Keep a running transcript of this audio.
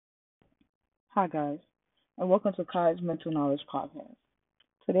Hi, guys, and welcome to Kai's Mental Knowledge Podcast.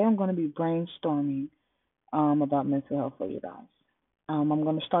 Today I'm going to be brainstorming about mental health for you guys. I'm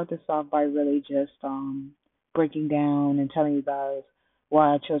going to start this off by really just breaking down and telling you guys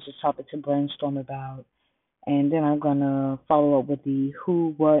why I chose this topic to brainstorm about. And then I'm going to follow up with the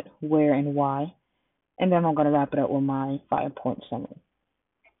who, what, where, and why. And then I'm going to wrap it up with my 5 point summary.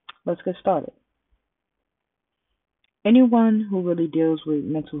 Let's get started. Anyone who really deals with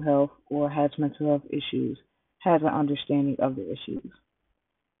mental health or has mental health issues has an understanding of the issues.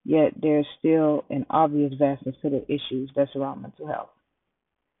 Yet there's still an obvious vastness to the issues that surround mental health.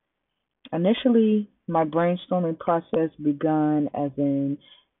 Initially, my brainstorming process began as an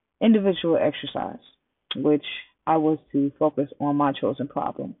individual exercise, which I was to focus on my chosen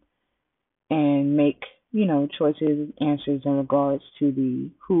problem and make, choices and answers in regards to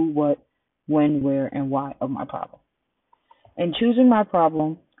the who, what, when, where, and why of my problem. In choosing my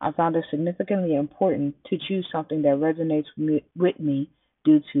problem, I found it significantly important to choose something that resonates with me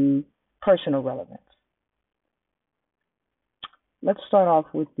due to personal relevance. Let's start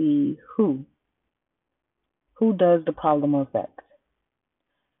off with the who. Who does the problem affect?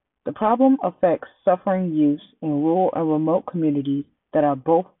 The problem affects suffering youths in rural and remote communities that are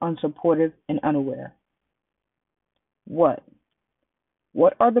both unsupportive and unaware. What?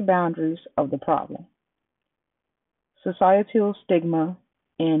 What are the boundaries of the problem? Societal stigma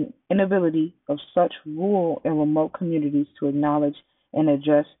and inability of such rural and remote communities to acknowledge and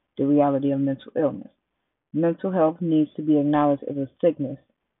address the reality of mental illness. Mental health needs to be acknowledged as a sickness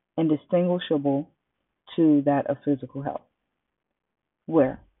indistinguishable to that of physical health.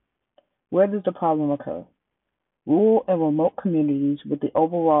 Where? Where does the problem occur? Rural and remote communities with the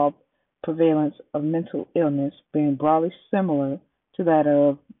overall prevalence of mental illness being broadly similar to that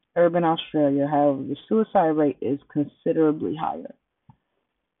of urban Australia, however, the suicide rate is considerably higher.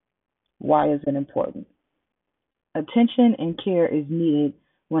 Why is it important? Attention and care is needed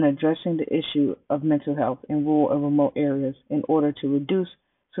when addressing the issue of mental health in rural and remote areas in order to reduce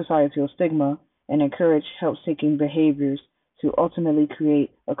societal stigma and encourage help seeking behaviors to ultimately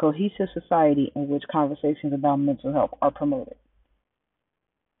create a cohesive society in which conversations about mental health are promoted.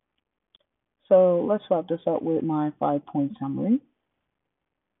 So let's wrap this up with my 5 point summary.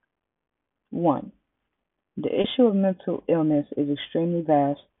 1. The issue of mental illness is extremely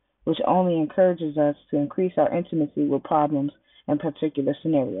vast, which only encourages us to increase our intimacy with problems and particular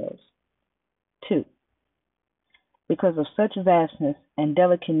scenarios. 2. Because of such vastness and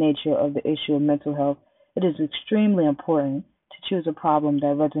delicate nature of the issue of mental health, it is extremely important to choose a problem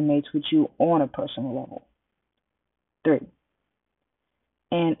that resonates with you on a personal level. 3.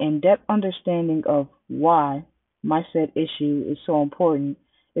 An in-depth understanding of why my said issue is so important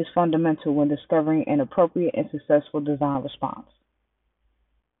is fundamental when discovering an appropriate and successful design response.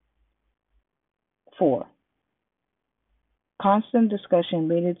 4. Constant discussion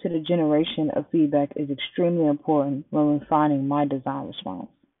leading to the generation of feedback is extremely important when refining my design response.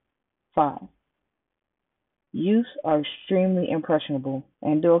 5. Youths are extremely impressionable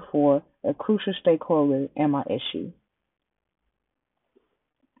and therefore a crucial stakeholder in my issue.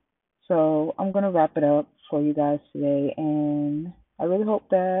 So I'm going to wrap it up for you guys today, and I really hope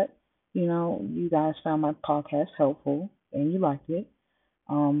that, you guys found my podcast helpful and you liked it.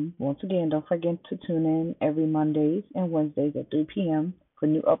 Once again, don't forget to tune in every Mondays and Wednesdays at 3 p.m. for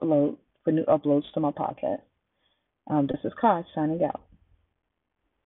new uploads to my podcast. This is Kai signing out.